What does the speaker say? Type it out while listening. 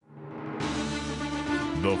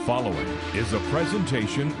The following is a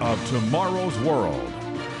presentation of Tomorrow's World.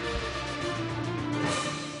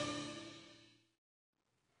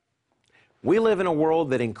 We live in a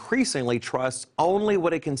world that increasingly trusts only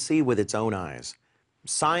what it can see with its own eyes.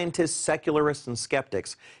 Scientists, secularists, and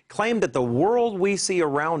skeptics claim that the world we see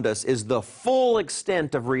around us is the full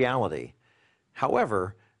extent of reality.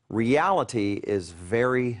 However, reality is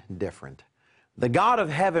very different. The God of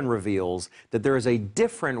heaven reveals that there is a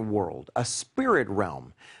different world, a spirit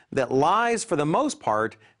realm, that lies for the most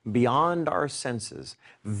part beyond our senses,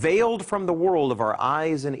 veiled from the world of our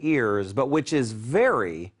eyes and ears, but which is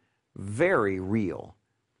very, very real.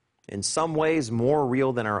 In some ways, more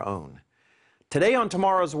real than our own. Today on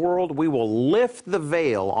Tomorrow's World, we will lift the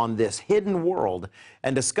veil on this hidden world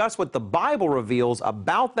and discuss what the Bible reveals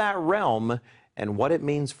about that realm and what it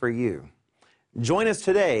means for you. Join us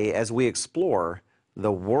today as we explore the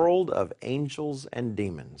world of angels and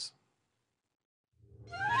demons.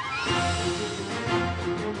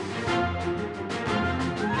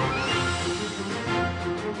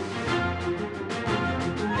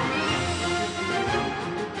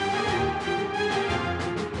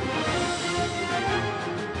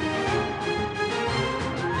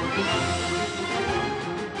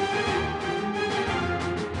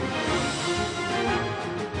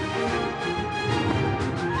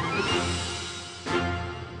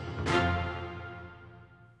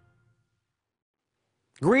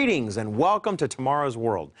 Greetings and welcome to Tomorrow's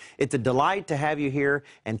World. It's a delight to have you here,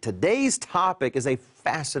 and today's topic is a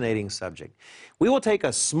fascinating subject. We will take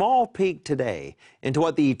a small peek today into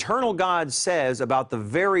what the eternal God says about the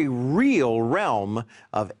very real realm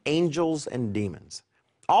of angels and demons.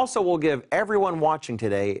 Also, we'll give everyone watching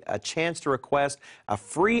today a chance to request a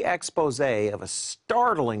free expose of a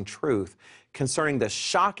startling truth concerning the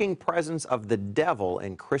shocking presence of the devil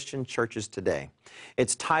in Christian churches today.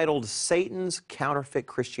 It's titled Satan's Counterfeit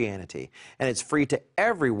Christianity, and it's free to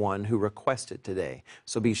everyone who requests it today.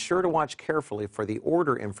 So be sure to watch carefully for the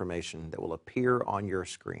order information that will appear on your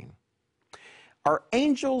screen. Are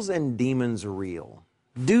angels and demons real?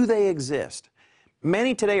 Do they exist?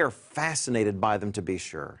 Many today are fascinated by them, to be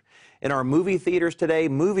sure. In our movie theaters today,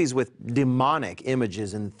 movies with demonic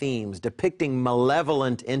images and themes depicting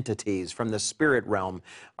malevolent entities from the spirit realm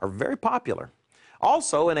are very popular.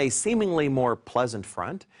 Also, in a seemingly more pleasant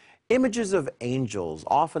front, images of angels,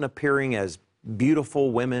 often appearing as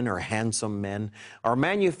beautiful women or handsome men, are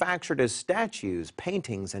manufactured as statues,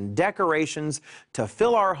 paintings, and decorations to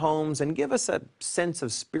fill our homes and give us a sense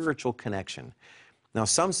of spiritual connection. Now,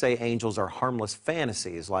 some say angels are harmless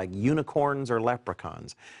fantasies like unicorns or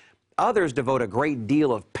leprechauns. Others devote a great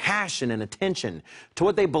deal of passion and attention to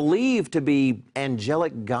what they believe to be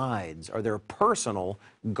angelic guides or their personal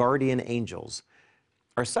guardian angels.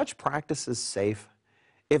 Are such practices safe?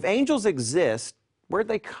 If angels exist, where do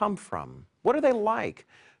they come from? What are they like?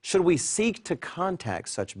 Should we seek to contact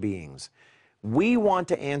such beings? We want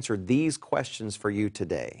to answer these questions for you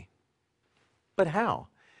today. But how?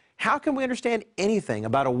 How can we understand anything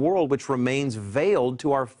about a world which remains veiled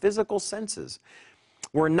to our physical senses?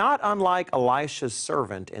 We're not unlike Elisha's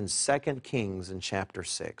servant in 2 Kings in chapter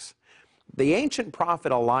 6. The ancient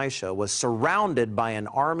prophet Elisha was surrounded by an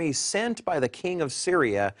army sent by the king of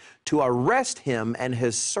Syria to arrest him, and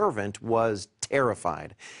his servant was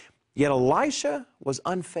terrified. Yet Elisha was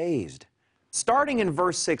unfazed. Starting in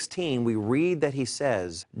verse 16, we read that he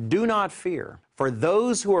says, "Do not fear, for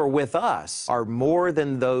those who are with us are more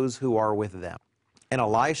than those who are with them." And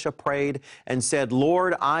Elisha prayed and said,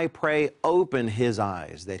 "Lord, I pray, open his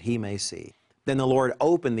eyes that he may see." Then the Lord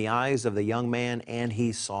opened the eyes of the young man, and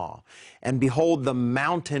he saw. And behold, the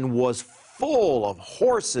mountain was full of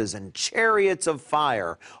horses and chariots of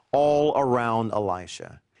fire all around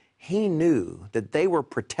Elisha. He knew that they were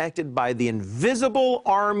protected by the invisible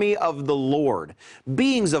army of the Lord,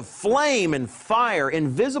 beings of flame and fire,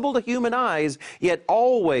 invisible to human eyes, yet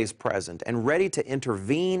always present and ready to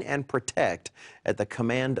intervene and protect at the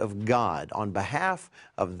command of God on behalf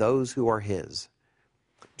of those who are His.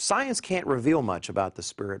 Science can't reveal much about the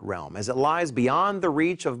spirit realm, as it lies beyond the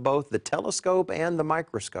reach of both the telescope and the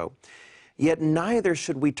microscope. Yet neither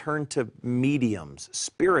should we turn to mediums,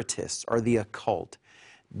 spiritists, or the occult.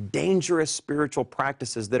 Dangerous spiritual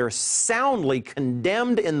practices that are soundly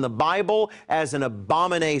condemned in the Bible as an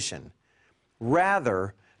abomination.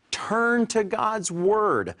 Rather, turn to God's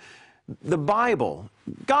Word. The Bible,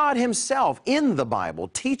 God Himself in the Bible,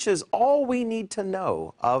 teaches all we need to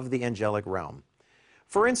know of the angelic realm.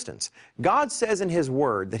 For instance, God says in His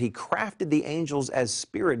Word that He crafted the angels as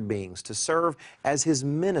spirit beings to serve as His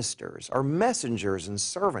ministers or messengers and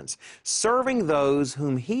servants, serving those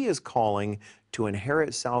whom He is calling to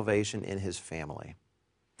inherit salvation in His family.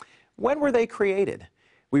 When were they created?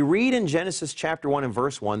 We read in Genesis chapter 1 and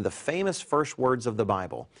verse 1 the famous first words of the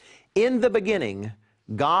Bible. In the beginning,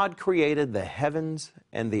 God created the heavens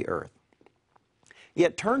and the earth.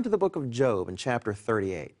 Yet turn to the book of Job in chapter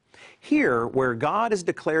 38. Here, where God is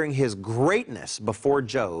declaring His greatness before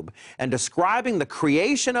Job and describing the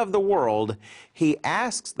creation of the world, He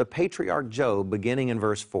asks the patriarch Job, beginning in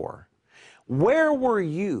verse 4, "Where were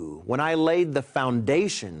you when I laid the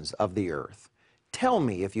foundations of the earth? Tell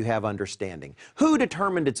me if you have understanding. Who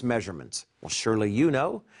determined its measurements? Well, surely you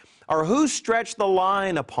know. Or who stretched the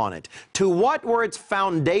line upon it? To what were its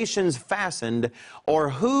foundations fastened? Or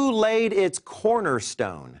who laid its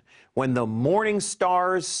cornerstone? When the morning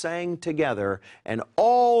stars sang together and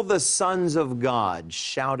all the sons of God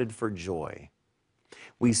shouted for joy."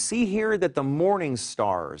 We see here that the morning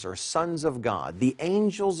stars, or sons of God, the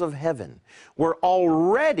angels of heaven, were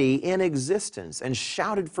already in existence and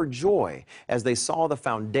shouted for joy as they saw the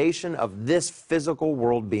foundation of this physical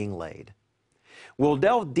world being laid. We'll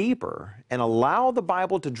delve deeper and allow the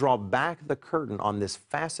Bible to draw back the curtain on this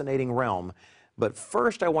fascinating realm. But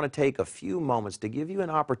first, I want to take a few moments to give you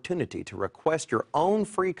an opportunity to request your own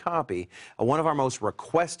free copy of one of our most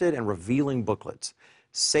requested and revealing booklets,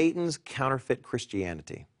 Satan's Counterfeit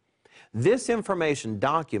Christianity. This information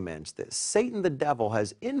documents that Satan the devil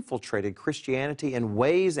has infiltrated Christianity in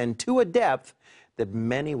ways and to a depth that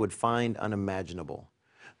many would find unimaginable.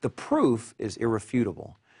 The proof is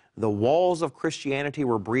irrefutable. The walls of Christianity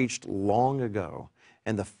were breached long ago,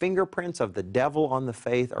 and the fingerprints of the devil on the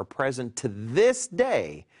faith are present to this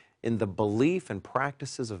day in the belief and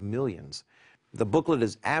practices of millions. The booklet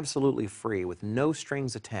is absolutely free with no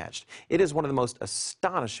strings attached. It is one of the most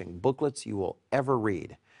astonishing booklets you will ever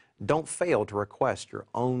read. Don't fail to request your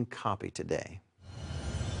own copy today.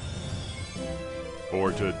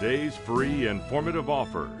 For today's free informative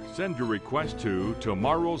offer, send your request to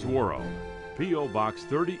Tomorrow's World, P.O. Box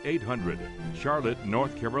 3800, Charlotte,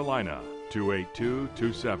 North Carolina,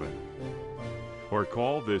 28227. Or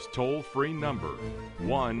call this toll-free number,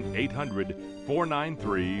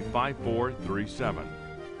 1-800-493-5437.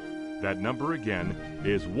 That number again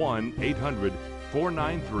is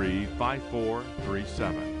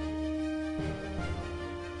 1-800-493-5437.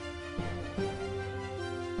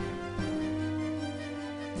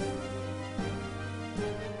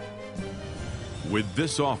 With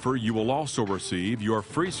this offer, you will also receive your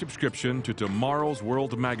free subscription to Tomorrow's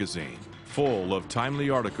World magazine, full of timely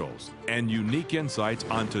articles and unique insights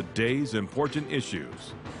on today's important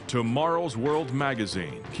issues. Tomorrow's World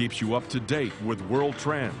magazine keeps you up to date with world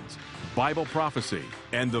trends, Bible prophecy,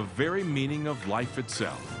 and the very meaning of life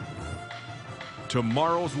itself.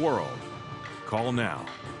 Tomorrow's World. Call now.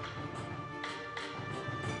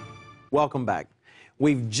 Welcome back.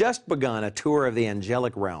 We've just begun a tour of the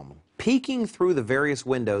angelic realm, peeking through the various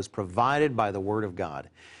windows provided by the Word of God.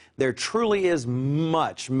 There truly is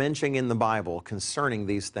much mentioned in the Bible concerning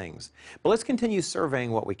these things. But let's continue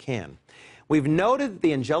surveying what we can. We've noted that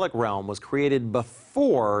the angelic realm was created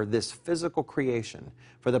before this physical creation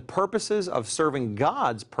for the purposes of serving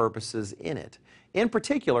God's purposes in it, in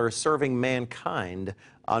particular, serving mankind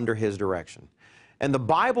under His direction. And the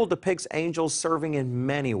Bible depicts angels serving in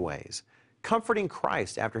many ways: comforting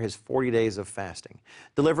Christ after His 40 days of fasting,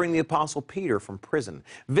 delivering the Apostle Peter from prison,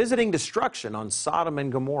 visiting destruction on Sodom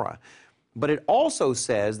and Gomorrah. But it also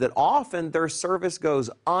says that often their service goes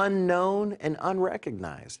unknown and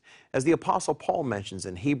unrecognized, as the Apostle Paul mentions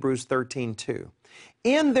in Hebrews 13:2.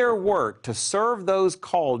 In their work to serve those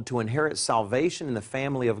called to inherit salvation in the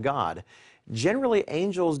family of God, generally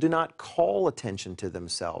angels do not call attention to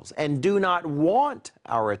themselves and do not want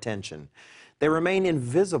our attention. They remain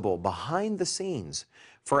invisible behind the scenes,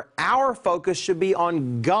 for our focus should be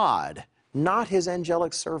on God, not His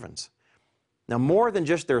angelic servants. Now, more than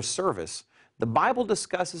just their service, the Bible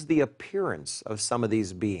discusses the appearance of some of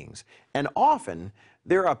these beings, and often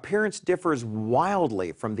their appearance differs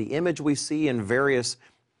wildly from the image we see in various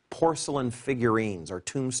porcelain figurines or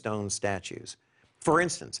tombstone statues. For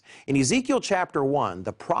instance, in Ezekiel chapter 1,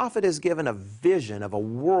 the prophet is given a vision of a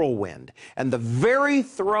whirlwind and the very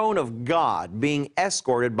throne of God being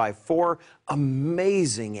escorted by 4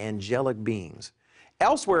 amazing angelic beings.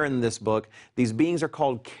 Elsewhere in this book, these beings are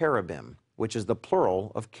called cherubim, which is the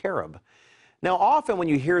plural of cherub. Now, often when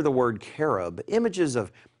you hear the word cherub, images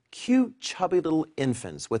of cute, chubby little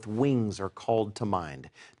infants with wings are called to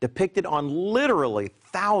mind, depicted on literally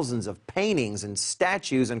thousands of paintings and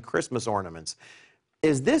statues and Christmas ornaments.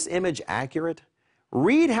 Is this image accurate?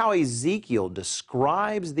 Read how Ezekiel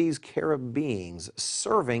describes these cherub beings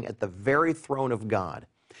serving at the very throne of God.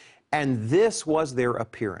 And this was their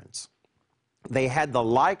appearance. They had the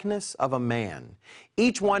likeness of a man.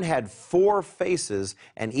 Each one had 4 faces,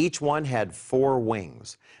 and each one had 4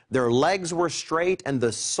 wings. Their legs were straight, and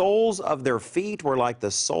the soles of their feet were like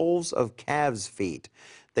the soles of calves' feet.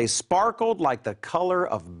 They sparkled like the color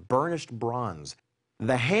of burnished bronze.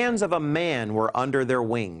 The hands of a man were under their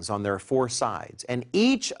wings on their 4 sides, and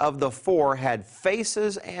each of the 4 had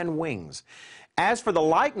faces and wings. As for the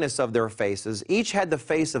likeness of their faces, each had the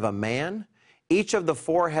face of a man. Each of the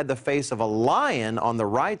 4 had the face of a lion on the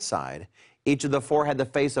right side. Each of the 4 had the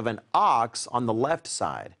face of an ox on the left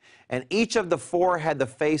side. And each of the 4 had the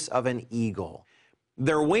face of an eagle.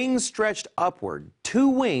 Their wings stretched upward. 2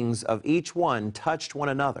 wings of each one touched one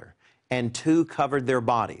another, and 2 covered their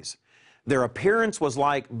bodies. Their appearance was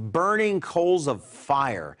like burning coals of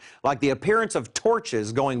fire, like the appearance of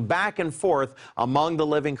torches going back and forth among the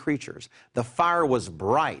living creatures. The fire was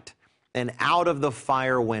bright, and out of the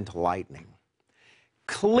fire went lightning.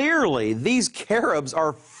 Clearly, these cherubs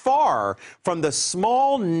are far from the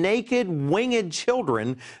small, naked, winged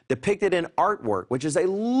children depicted in artwork, which is a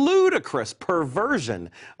ludicrous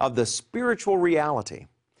perversion of the spiritual reality.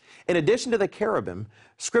 In addition to the cherubim,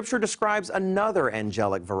 Scripture describes another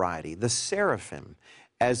angelic variety, the seraphim,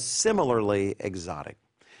 as similarly exotic.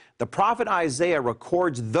 The prophet Isaiah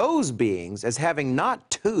records those beings as having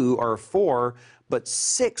not 2 or 4, but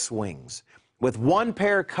 6 wings, with 1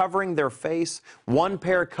 pair covering their face, 1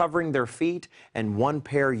 pair covering their feet, and 1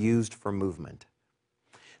 pair used for movement.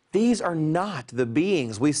 These are not the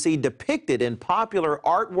beings we see depicted in popular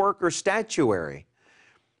artwork or statuary.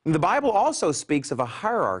 The Bible also speaks of a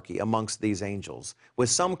hierarchy amongst these angels, with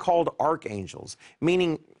some called archangels,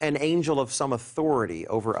 meaning an angel of some authority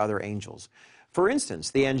over other angels. For instance,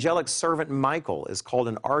 the angelic servant Michael is called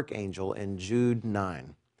an archangel in Jude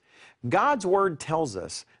 9. God's Word tells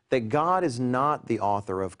us that God is not the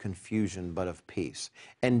author of confusion, but of peace,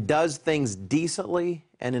 and does things decently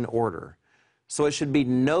and in order. So it should be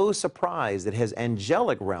no surprise that His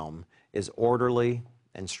angelic realm is orderly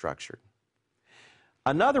and structured.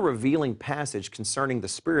 Another revealing passage concerning the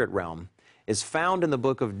spirit realm is found in the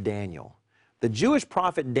book of Daniel. The Jewish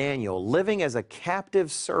prophet Daniel, living as a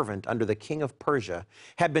captive servant under the king of Persia,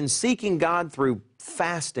 had been seeking God through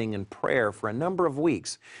fasting and prayer for a number of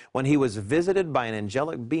weeks when he was visited by an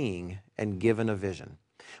angelic being and given a vision.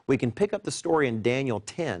 We can pick up the story in Daniel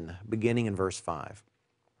 10, beginning in verse 5.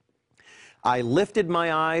 I lifted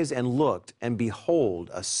my eyes and looked, and behold,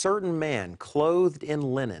 a certain man clothed in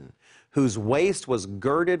linen, whose waist was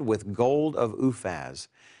girded with gold of Uphaz.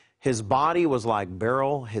 His body was like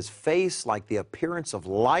beryl, his face like the appearance of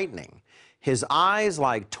lightning, his eyes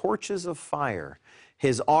like torches of fire,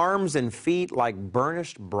 his arms and feet like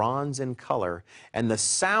burnished bronze in color, and the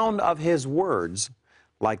sound of his words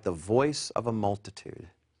like the voice of a multitude.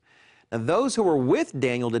 Now those who were with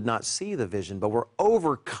Daniel did not see the vision, but were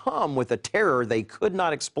overcome with a terror they could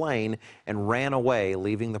not explain and ran away,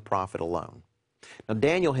 leaving the prophet alone. Now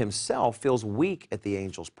Daniel himself feels weak at the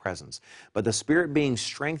angel's presence, but the Spirit being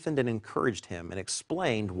strengthened and encouraged him and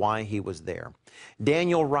explained why he was there.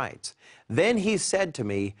 Daniel writes, Then he said to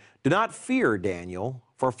me, Do not fear, Daniel,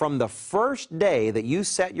 for from the first day that you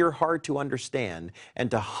set your heart to understand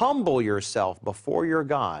and to humble yourself before your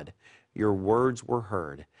God, your words were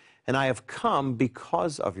heard. And I have come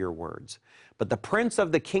because of your words. But the prince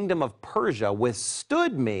of the kingdom of Persia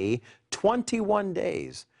withstood me 21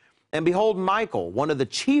 days. And behold, Michael, one of the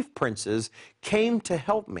chief princes, came to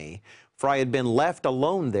help me, for I had been left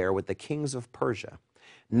alone there with the kings of Persia.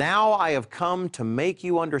 Now I have come to make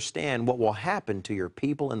you understand what will happen to your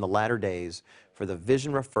people in the latter days, for the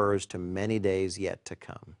vision refers to many days yet to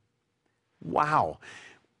come. Wow.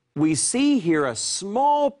 We see here a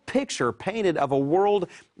small picture painted of a world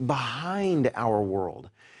behind our world.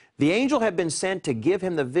 The angel had been sent to give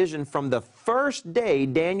him the vision from the first day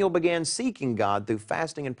Daniel began seeking God through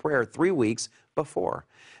fasting and prayer 3 weeks before.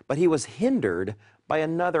 But he was hindered by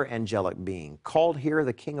another angelic being, called here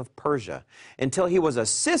the king of Persia, until he was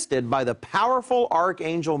assisted by the powerful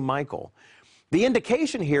archangel Michael. The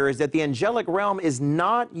indication here is that the angelic realm is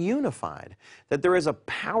not unified, that there is a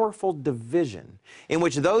powerful division in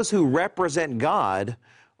which those who represent God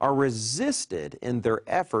are resisted in their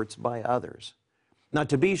efforts by others. Now,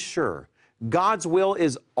 to be sure, God's will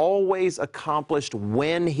is always accomplished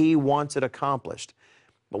when He wants it accomplished.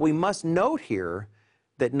 But we must note here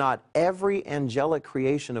that not every angelic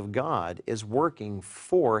creation of God is working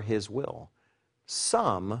for His will.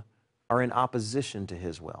 Some are in opposition to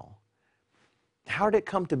His will. How did it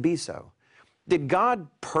come to be so? Did God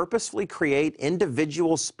purposefully create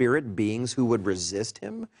individual spirit beings who would resist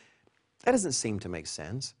Him? That doesn't seem to make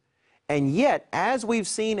sense. And yet, as we've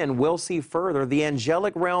seen and will see further, the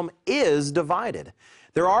angelic realm is divided.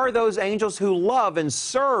 There are those angels who love and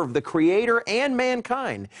serve the Creator and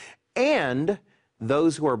mankind, and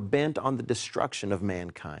those who are bent on the destruction of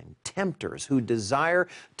mankind, tempters who desire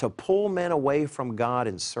to pull men away from God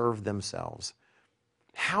and serve themselves.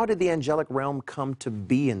 How did the angelic realm come to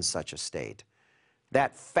be in such a state?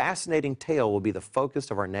 That fascinating tale will be the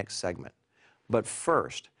focus of our next segment. But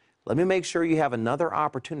first, let me make sure you have another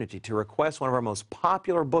opportunity to request one of our most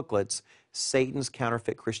popular booklets, Satan's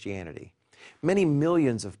Counterfeit Christianity. Many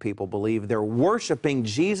millions of people believe they're worshiping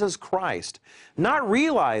Jesus Christ, not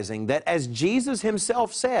realizing that, as Jesus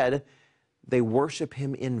himself said, they worship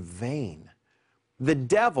him in vain. The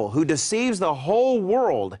devil, who deceives the whole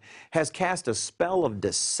world, has cast a spell of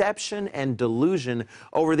deception and delusion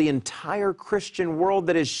over the entire Christian world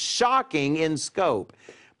that is shocking in scope,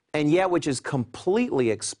 and yet which is completely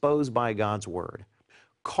exposed by God's Word.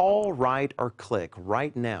 Call, write, or click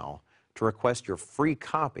right now to request your free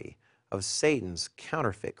copy of Satan's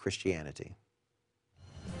Counterfeit Christianity.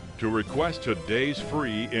 To request today's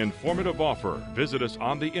free informative offer, visit us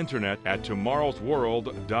on the internet at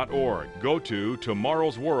tomorrowsworld.org. Go to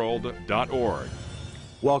tomorrowsworld.org.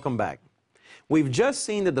 Welcome back. We've just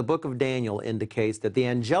seen that the book of Daniel indicates that the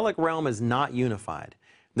angelic realm is not unified.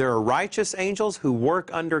 There are righteous angels who work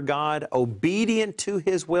under God, obedient to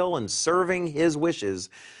His will and serving His wishes.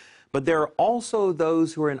 But there are also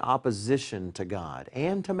those who are in opposition to God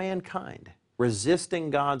and to mankind,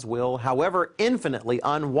 resisting God's will, however infinitely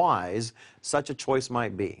unwise such a choice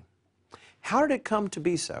might be. How did it come to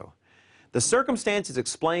be so? The circumstance is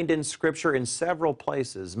explained in Scripture in several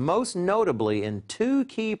places, most notably in two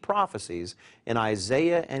key prophecies in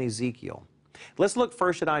Isaiah and Ezekiel. Let's look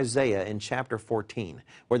first at Isaiah in chapter 14,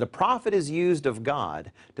 where the prophet is used of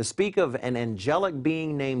God to speak of an angelic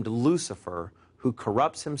being named Lucifer, who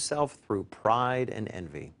corrupts himself through pride and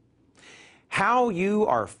envy. How you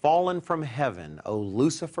are fallen from heaven, O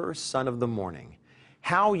Lucifer, son of the morning!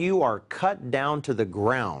 How you are cut down to the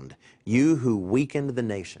ground, you who weakened the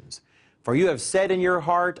nations! For you have said in your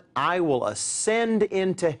heart, I will ascend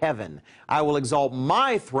into heaven. I will exalt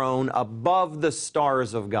my throne above the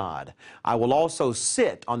stars of God. I will also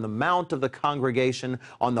sit on the mount of the congregation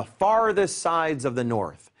on the farthest sides of the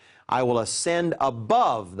north. I will ascend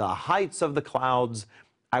above the heights of the clouds.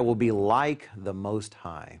 I will be like the Most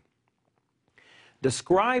High.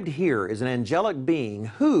 Described here is an angelic being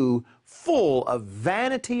who, full of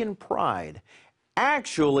vanity and pride,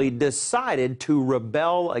 actually decided to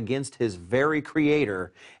rebel against his very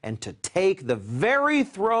Creator and to take the very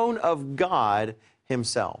throne of God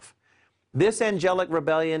Himself. This angelic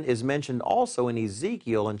rebellion is mentioned also in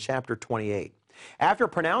Ezekiel in chapter 28. After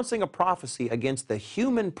pronouncing a prophecy against the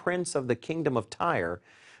human prince of the kingdom of Tyre,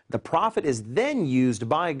 the prophet is then used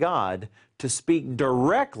by God to speak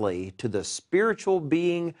directly to the spiritual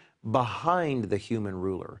being behind the human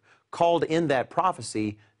ruler, called in that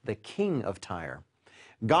prophecy the king of Tyre.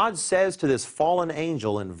 God says to this fallen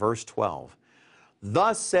angel in verse 12,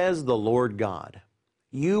 "Thus says the Lord God,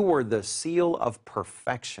 you were the seal of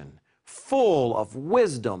perfection, full of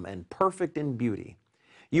wisdom and perfect in beauty.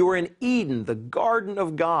 You were in Eden, the garden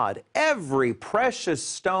of God. Every precious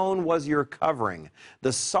stone was your covering,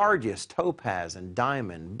 the sardius, topaz, and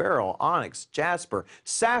diamond, beryl, onyx, jasper,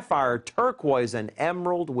 sapphire, turquoise, and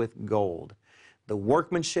emerald with gold. The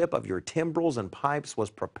workmanship of your timbrels and pipes was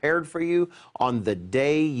prepared for you on the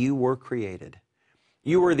day you were created.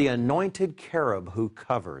 You were the anointed cherub who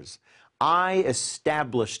covers. I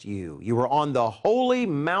established you. You were on the holy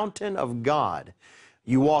mountain of God.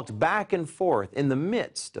 You walked back and forth in the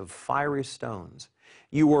midst of fiery stones.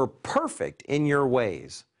 You were perfect in your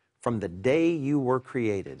ways from the day you were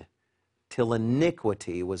created till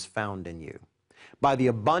iniquity was found in you. By the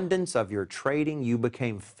abundance of your trading, you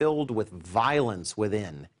became filled with violence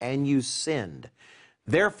within, and you sinned.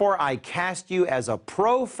 Therefore, I cast you as a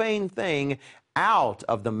profane thing out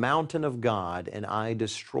of the mountain of God, and I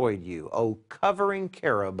destroyed you, O covering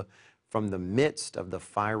cherub, from the midst of the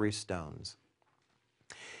fiery stones."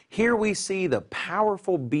 Here we see the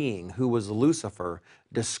powerful being who was Lucifer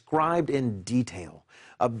described in detail,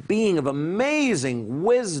 a being of amazing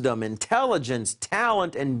wisdom, intelligence,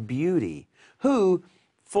 talent, and beauty, who,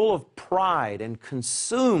 full of pride and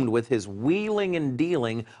consumed with his wheeling and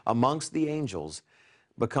dealing amongst the angels,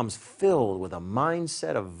 becomes filled with a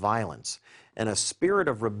mindset of violence and a spirit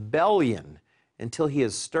of rebellion until he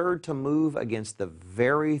is stirred to move against the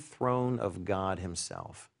very throne of God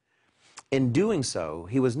Himself. In doing so,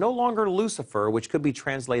 he was no longer Lucifer, which could be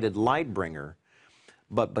translated light bringer,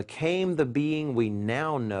 but became the being we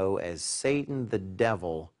now know as Satan, the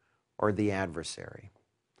devil, or the adversary.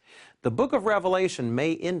 The book of Revelation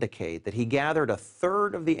may indicate that he gathered a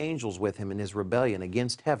third of the angels with him in his rebellion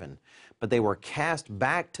against heaven, but they were cast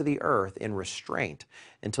back to the earth in restraint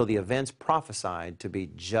until the events prophesied to be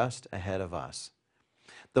just ahead of us.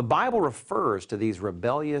 The Bible refers to these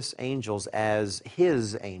rebellious angels as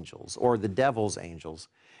his angels, or the devil's angels,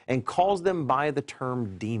 and calls them by the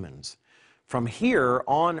term demons. From here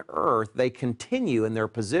on earth, they continue in their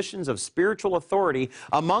positions of spiritual authority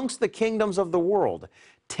amongst the kingdoms of the world,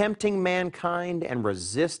 tempting mankind and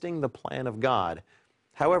resisting the plan of God,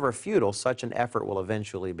 however futile such an effort will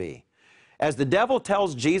eventually be. As the devil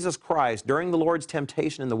tells Jesus Christ during the Lord's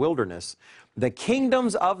temptation in the wilderness, the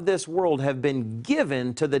kingdoms of this world have been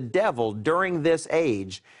given to the devil during this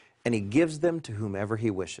age, and he gives them to whomever he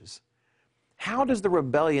wishes. How does the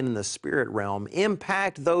rebellion in the spirit realm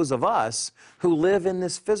impact those of us who live in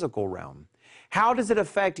this physical realm? How does it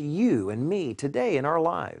affect you and me today in our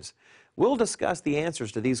lives? We'll discuss the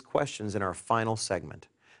answers to these questions in our final segment.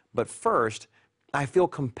 But first, I feel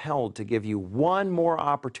compelled to give you one more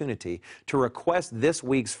opportunity to request this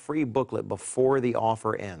week's free booklet before the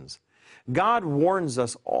offer ends. God warns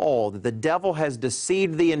us all that the devil has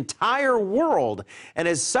deceived the entire world and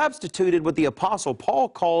has substituted what the Apostle Paul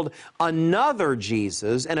called another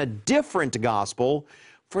Jesus and a different gospel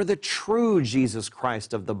for the true Jesus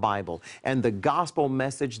Christ of the Bible and the gospel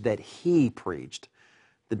message that he preached.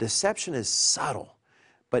 The deception is subtle,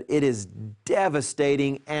 but it is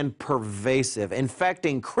devastating and pervasive,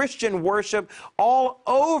 infecting Christian worship all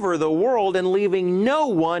over the world and leaving no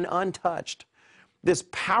one untouched. This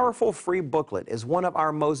powerful free booklet is one of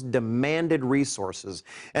our most demanded resources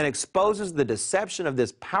and exposes the deception of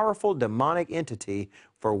this powerful demonic entity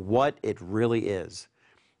for what it really is.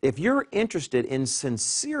 If you're interested in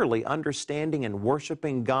sincerely understanding and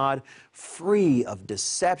worshiping God free of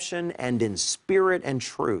deception and in spirit and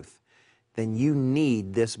truth, then you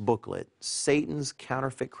need this booklet, Satan's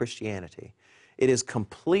Counterfeit Christianity. It is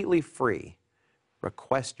completely free.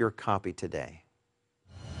 Request your copy today.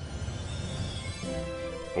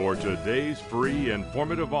 For today's free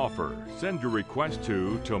informative offer, send your request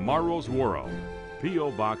to Tomorrow's World, P.O.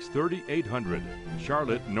 Box 3800,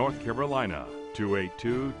 Charlotte, North Carolina,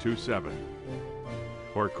 28227.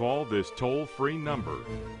 Or call this toll-free number,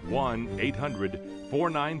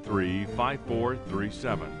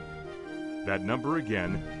 1-800-493-5437. That number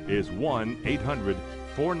again is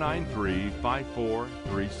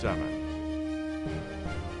 1-800-493-5437.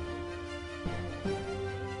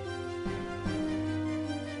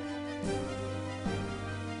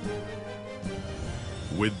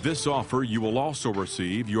 With this offer, you will also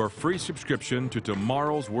receive your free subscription to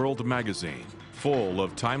Tomorrow's World magazine, full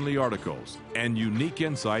of timely articles and unique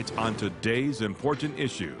insights on today's important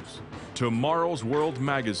issues. Tomorrow's World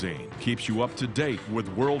magazine keeps you up to date with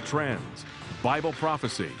world trends, Bible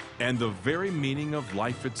prophecy, and the very meaning of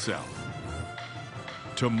life itself.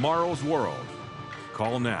 Tomorrow's World.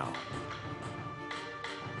 Call now.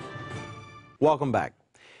 Welcome back.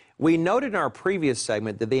 We noted in our previous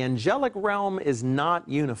segment that the angelic realm is not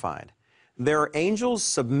unified. There are angels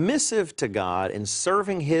submissive to God and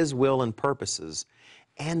serving His will and purposes,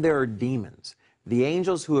 and there are demons, the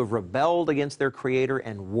angels who have rebelled against their Creator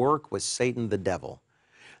and work with Satan the devil.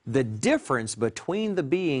 The difference between the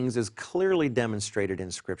beings is clearly demonstrated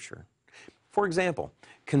in Scripture. For example,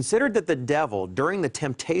 consider that the devil, during the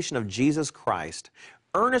temptation of Jesus Christ,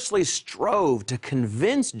 earnestly strove to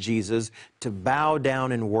convince Jesus to bow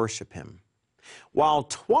down and worship Him. While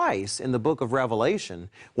twice in the book of Revelation,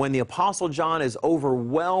 when the Apostle John is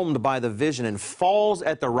overwhelmed by the vision and falls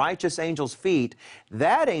at the righteous angel's feet,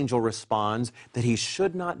 that angel responds that he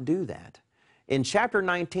should not do that. In chapter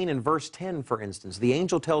 19 and verse 10, for instance, the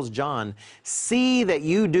angel tells John, "See that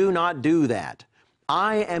you do not do that.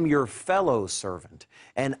 I am your fellow servant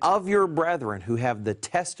and of your brethren who have the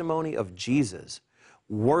testimony of Jesus.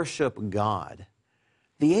 Worship God."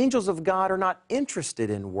 The angels of God are not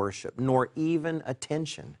interested in worship, nor even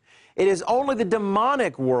attention. It is only the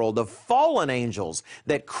demonic world of fallen angels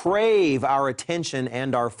that crave our attention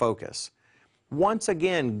and our focus. Once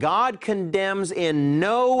again, God condemns in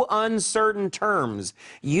no uncertain terms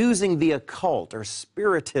using the occult or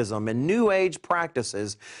spiritism and New Age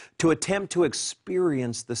practices to attempt to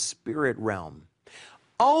experience the spirit realm.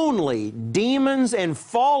 Only demons and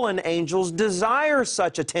fallen angels desire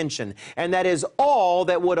such attention, and that is all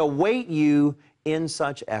that would await you in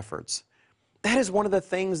such efforts. That is one of the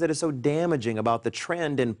things that is so damaging about the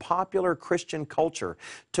trend in popular Christian culture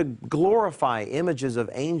to glorify images of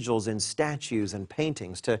angels in statues and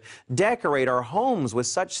paintings, to decorate our homes with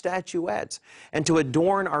such statuettes, and to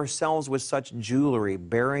adorn ourselves with such jewelry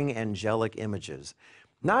bearing angelic images.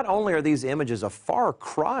 Not only are these images a far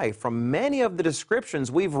cry from many of the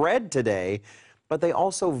descriptions we've read today, but they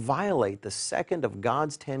also violate the second of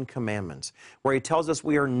God's 10 commandments, where He tells us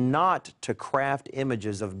we are not to craft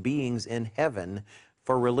images of beings in heaven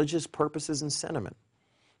for religious purposes and sentiment.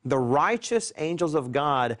 The righteous angels of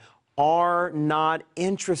God are not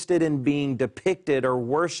interested in being depicted or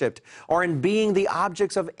worshiped or in being the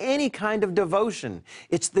objects of any kind of devotion.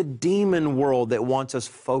 It's the demon world that wants us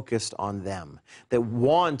focused on them, that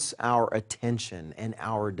wants our attention and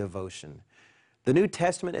our devotion. The New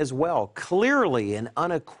Testament as well clearly and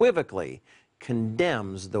unequivocally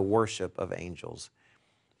condemns the worship of angels.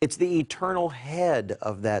 It's the eternal head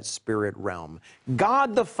of that spirit realm,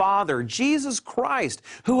 God the Father, Jesus Christ,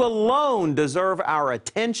 who alone deserve our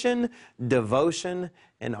attention, devotion,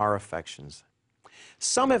 and our affections.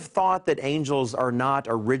 Some have thought that angels are not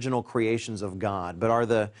original creations of God, but are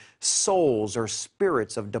the souls or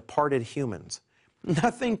spirits of departed humans.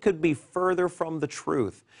 Nothing could be further from the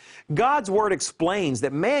truth. God's Word explains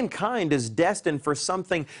that mankind is destined for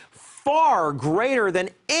something far greater than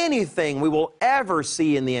anything we will ever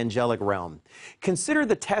see in the angelic realm. Consider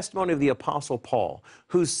the testimony of the Apostle Paul,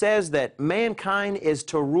 who says that mankind is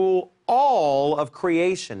to rule all of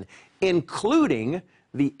creation, including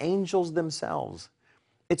the angels themselves.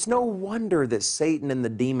 It's no wonder that Satan and the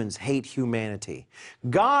demons hate humanity.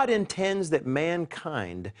 God intends that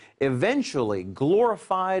mankind, eventually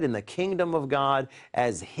glorified in the kingdom of God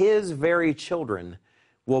as His very children,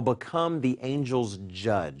 will become the angels'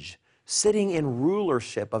 judge, sitting in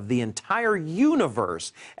rulership of the entire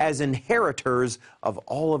universe as inheritors of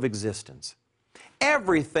all of existence.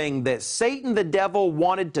 Everything that Satan the devil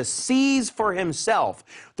wanted to seize for himself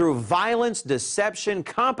through violence, deception,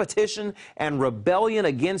 competition, and rebellion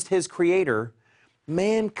against his Creator,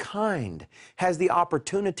 mankind has the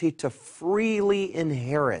opportunity to freely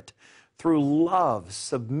inherit through love,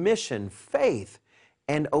 submission, faith,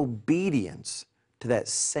 and obedience to that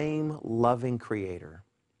same loving Creator.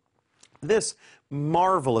 This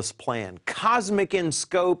marvelous plan, cosmic in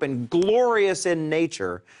scope and glorious in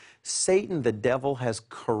nature, Satan the devil has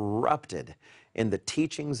corrupted in the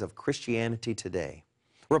teachings of Christianity today,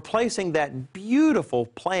 replacing that beautiful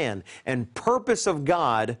plan and purpose of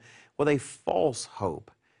God with a false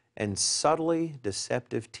hope and subtly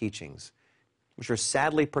deceptive teachings, which are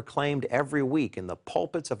sadly proclaimed every week in the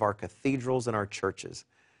pulpits of our cathedrals and our churches.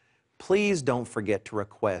 Please don't forget to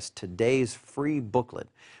request today's free booklet,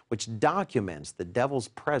 which documents the devil's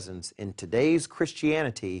presence in today's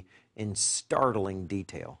Christianity in startling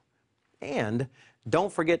detail. And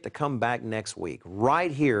don't forget to come back next week,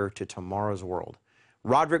 right here to Tomorrow's World.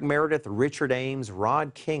 Roderick Meredith, Richard Ames,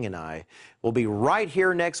 Rod King, and I will be right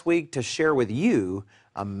here next week to share with you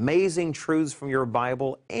amazing truths from your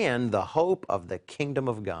Bible and the hope of the kingdom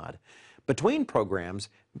of God. Between programs,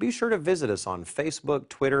 be sure to visit us on Facebook,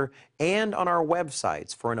 Twitter, and on our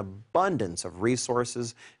websites for an abundance of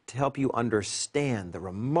resources to help you understand the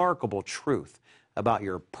remarkable truth about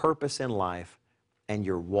your purpose in life and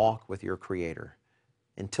your walk with your Creator.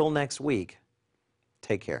 Until next week,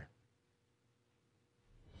 take care.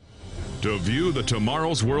 To view the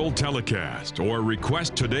Tomorrow's World telecast or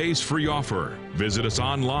request today's free offer, visit us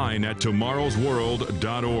online at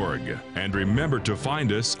tomorrowsworld.org. And remember to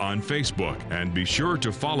find us on Facebook and be sure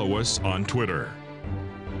to follow us on Twitter.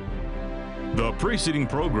 The preceding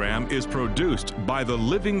program is produced by the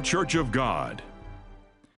Living Church of God.